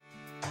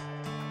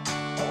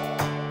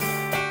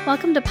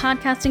Welcome to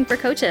Podcasting for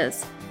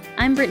Coaches.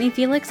 I'm Brittany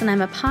Felix, and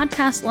I'm a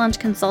podcast launch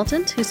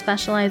consultant who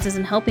specializes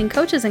in helping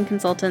coaches and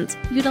consultants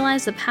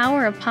utilize the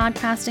power of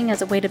podcasting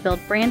as a way to build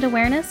brand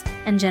awareness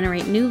and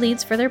generate new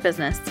leads for their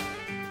business.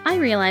 I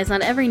realize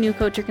not every new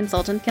coach or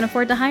consultant can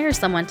afford to hire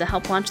someone to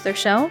help launch their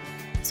show,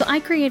 so I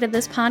created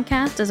this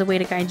podcast as a way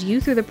to guide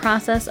you through the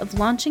process of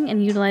launching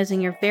and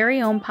utilizing your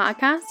very own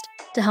podcast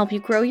to help you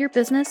grow your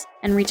business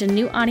and reach a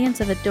new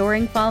audience of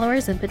adoring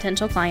followers and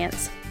potential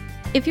clients.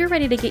 If you're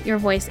ready to get your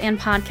voice and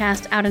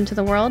podcast out into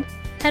the world,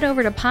 head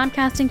over to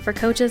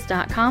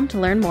podcastingforcoaches.com to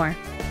learn more.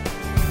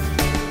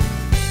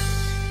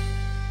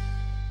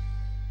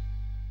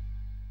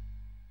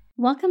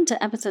 Welcome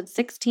to episode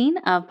 16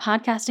 of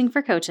Podcasting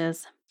for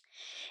Coaches.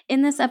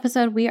 In this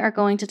episode, we are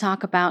going to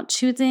talk about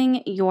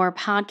choosing your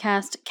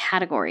podcast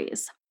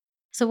categories.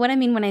 So what I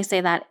mean when I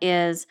say that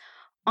is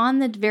on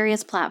the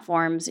various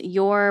platforms,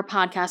 your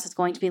podcast is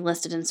going to be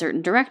listed in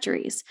certain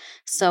directories.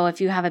 So if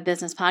you have a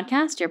business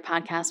podcast, your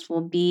podcast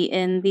will be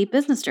in the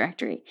business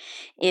directory.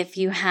 If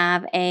you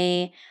have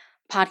a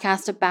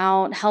podcast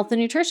about health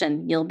and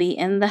nutrition, you'll be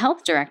in the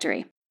health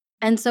directory.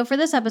 And so for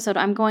this episode,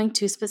 I'm going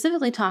to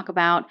specifically talk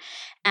about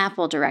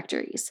Apple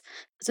directories.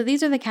 So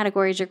these are the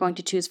categories you're going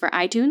to choose for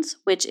iTunes,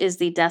 which is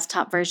the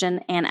desktop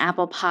version, and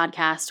Apple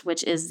Podcast,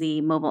 which is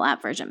the mobile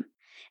app version.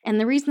 And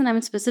the reason that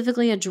I'm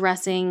specifically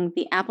addressing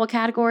the Apple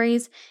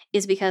categories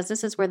is because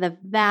this is where the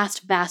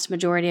vast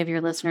majority of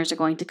your listeners are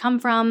going to come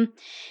from.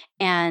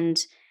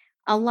 And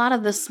a lot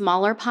of the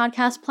smaller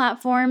podcast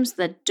platforms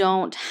that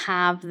don't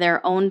have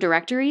their own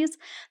directories,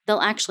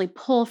 they'll actually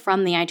pull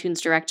from the iTunes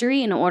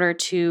directory in order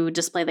to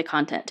display the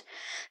content.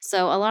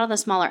 So a lot of the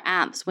smaller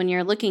apps, when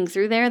you're looking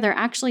through there, they're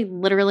actually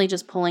literally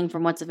just pulling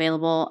from what's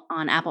available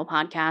on Apple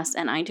Podcasts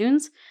and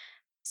iTunes.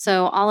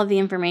 So all of the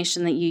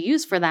information that you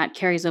use for that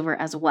carries over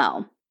as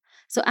well.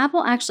 So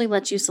Apple actually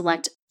lets you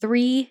select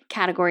 3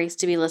 categories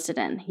to be listed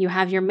in. You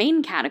have your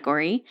main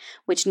category,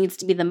 which needs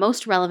to be the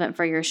most relevant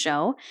for your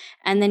show,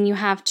 and then you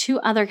have 2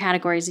 other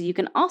categories that you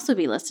can also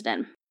be listed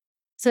in.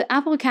 So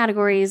Apple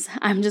categories,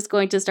 I'm just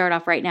going to start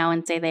off right now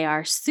and say they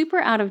are super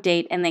out of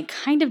date and they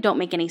kind of don't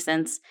make any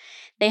sense.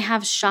 They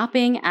have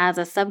shopping as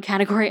a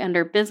subcategory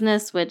under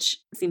business, which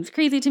seems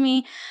crazy to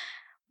me,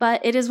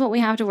 but it is what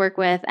we have to work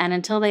with, and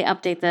until they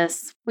update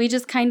this, we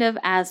just kind of,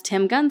 as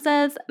Tim Gunn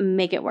says,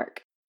 make it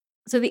work.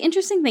 So the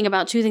interesting thing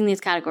about choosing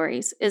these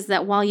categories is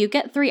that while you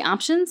get 3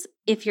 options,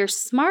 if you're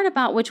smart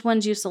about which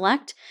ones you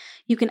select,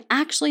 you can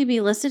actually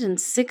be listed in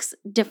 6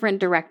 different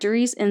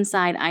directories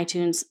inside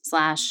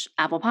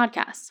iTunes/Apple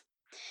Podcasts.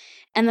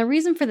 And the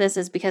reason for this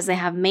is because they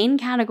have main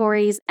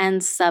categories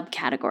and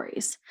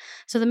subcategories.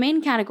 So the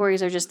main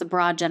categories are just the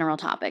broad general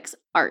topics: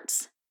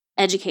 arts,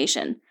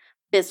 education,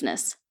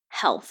 business,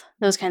 health,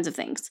 those kinds of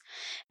things.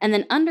 And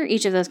then under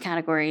each of those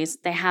categories,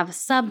 they have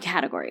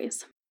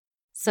subcategories.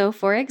 So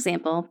for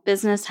example,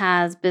 business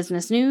has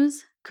business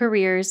news,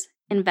 careers,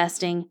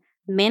 investing,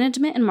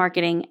 management and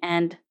marketing,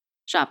 and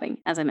shopping,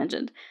 as I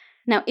mentioned.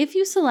 Now, if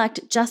you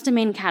select just a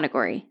main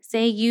category,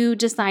 say you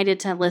decided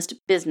to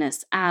list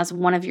business as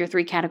one of your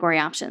 3 category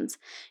options,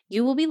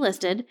 you will be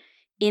listed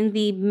in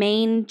the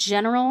main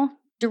general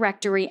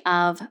directory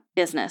of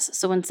business.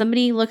 So when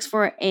somebody looks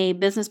for a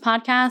business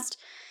podcast,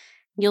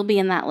 you'll be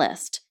in that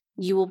list.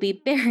 You will be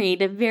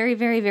buried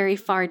very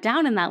far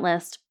down in that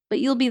list, but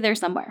you'll be there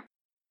somewhere.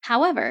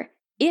 However,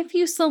 if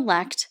you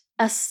select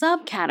a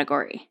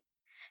subcategory,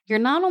 you're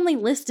not only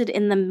listed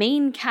in the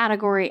main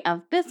category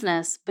of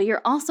business, but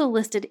you're also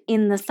listed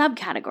in the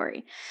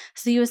subcategory.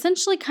 So you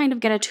essentially kind of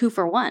get a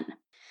 2-for-1.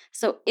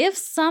 So if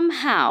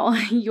somehow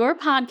your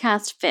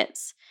podcast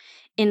fits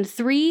in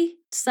 3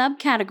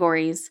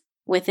 subcategories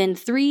within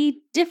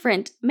 3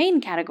 different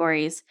main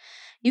categories,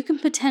 you can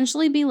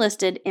potentially be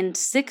listed in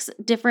 6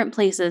 different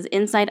places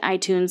inside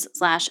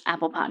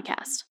iTunes/Apple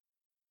Podcast.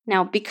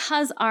 Now,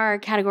 because our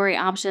category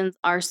options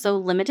are so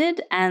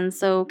limited and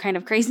so kind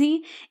of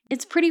crazy,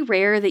 it's pretty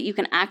rare that you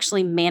can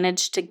actually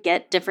manage to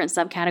get different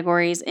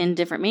subcategories in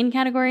different main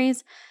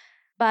categories.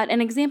 But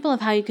an example of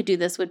how you could do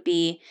this would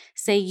be,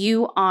 say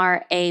you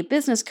are a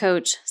business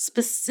coach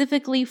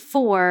specifically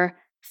for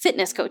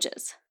fitness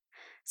coaches.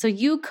 So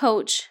you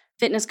coach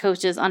fitness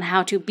coaches on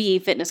how to be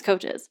fitness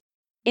coaches.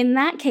 In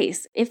that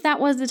case, if that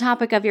was the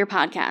topic of your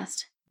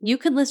podcast, you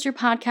could list your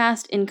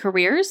podcast in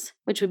careers,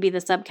 which would be the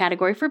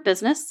subcategory for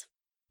business.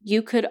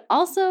 You could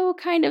also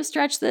kind of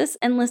stretch this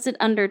and list it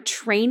under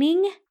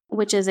training,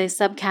 which is a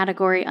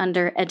subcategory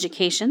under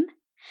education.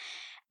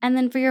 And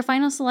then for your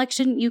final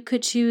selection, you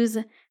could choose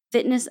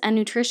fitness and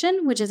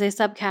nutrition, which is a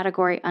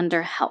subcategory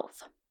under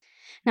health.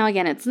 Now,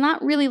 again, it's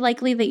not really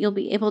likely that you'll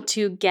be able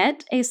to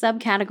get a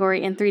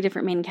subcategory in 3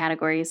 different main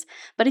categories,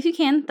 but if you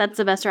can, that's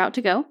the best route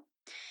to go.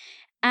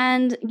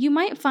 And you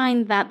might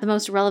find that the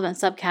most relevant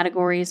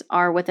subcategories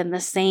are within the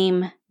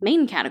same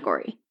main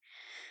category.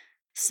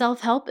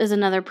 Self-help is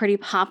another pretty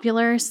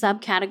popular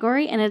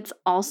subcategory, and it's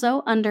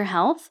also under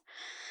health.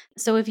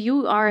 So if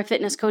you are a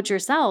fitness coach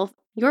yourself,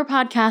 your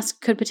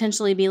podcast could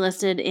potentially be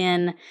listed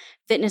in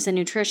fitness and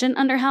nutrition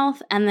under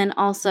health, and then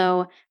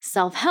also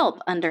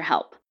self-help under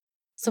help.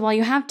 So while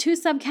you have 2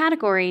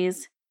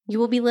 subcategories, you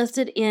will be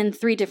listed in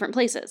 3 different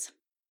places,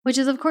 which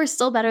is of course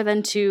still better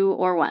than 2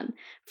 or 1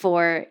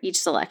 for each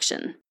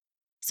selection.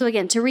 So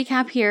again, to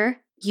recap here,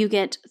 you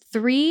get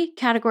 3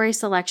 category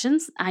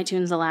selections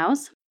iTunes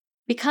allows.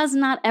 Because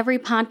not every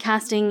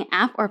podcasting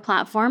app or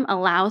platform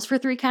allows for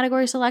 3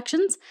 category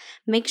selections,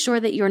 make sure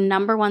that your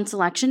number 1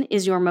 selection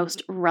is your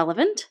most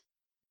relevant.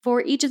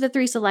 For each of the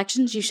 3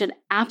 selections, you should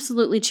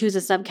absolutely choose a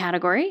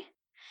subcategory.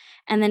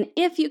 And then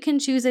if you can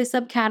choose a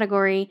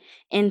subcategory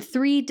in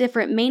 3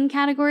 different main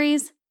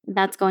categories,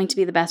 that's going to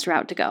be the best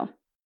route to go.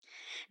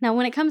 Now,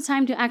 when it comes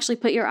time to actually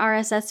put your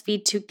RSS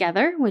feed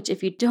together, which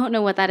if you don't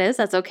know what that is,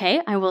 that's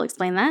okay. I will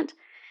explain that.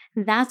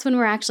 That's when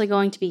we're actually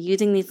going to be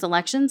using these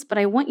selections, but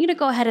I want you to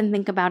go ahead and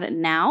think about it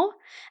now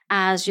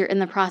as you're in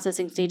the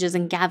processing stages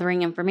and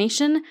gathering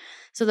information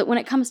so that when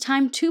it comes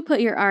time to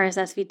put your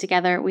RSS feed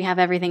together, we have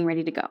everything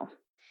ready to go.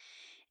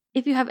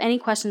 If you have any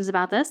questions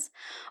about this,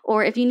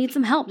 or if you need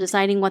some help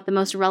deciding what the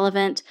most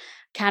relevant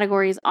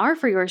categories are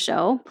for your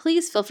show,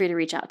 please feel free to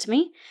reach out to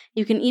me.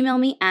 You can email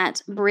me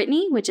at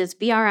Brittany, which is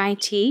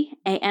Britany,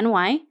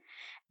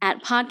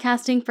 at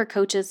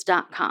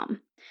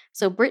podcastingforcoaches.com.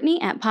 So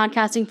Brittany at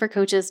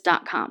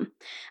podcastingforcoaches.com.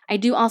 I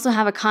do also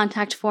have a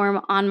contact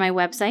form on my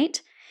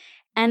website.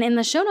 And in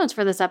the show notes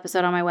for this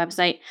episode on my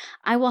website,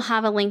 I will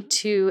have a link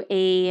to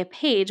a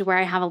page where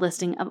I have a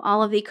listing of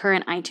all of the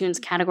current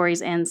iTunes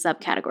categories and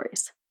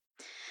subcategories.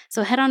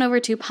 So head on over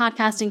to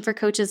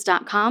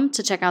podcastingforcoaches.com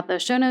to check out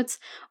those show notes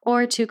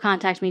or to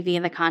contact me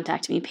via the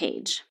Contact Me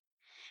page.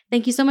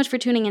 Thank you so much for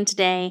tuning in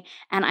today,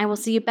 and I will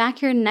see you back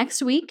here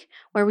next week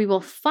where we will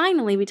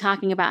finally be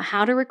talking about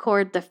how to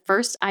record the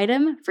first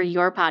item for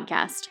your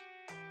podcast.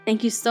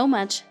 Thank you so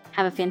much.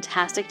 Have a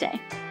fantastic day.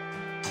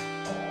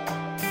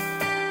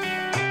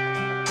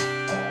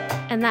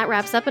 And that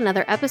wraps up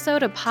another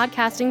episode of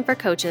Podcasting for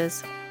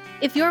Coaches.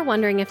 If you're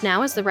wondering if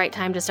now is the right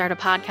time to start a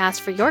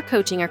podcast for your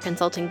coaching or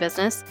consulting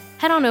business,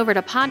 head on over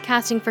to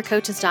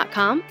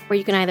podcastingforcoaches.com where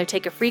you can either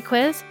take a free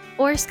quiz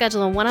or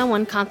schedule a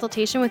one-on-one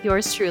consultation with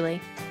yours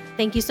truly.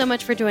 Thank you so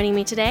much for joining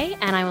me today,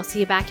 and I will see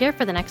you back here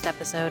for the next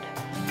episode.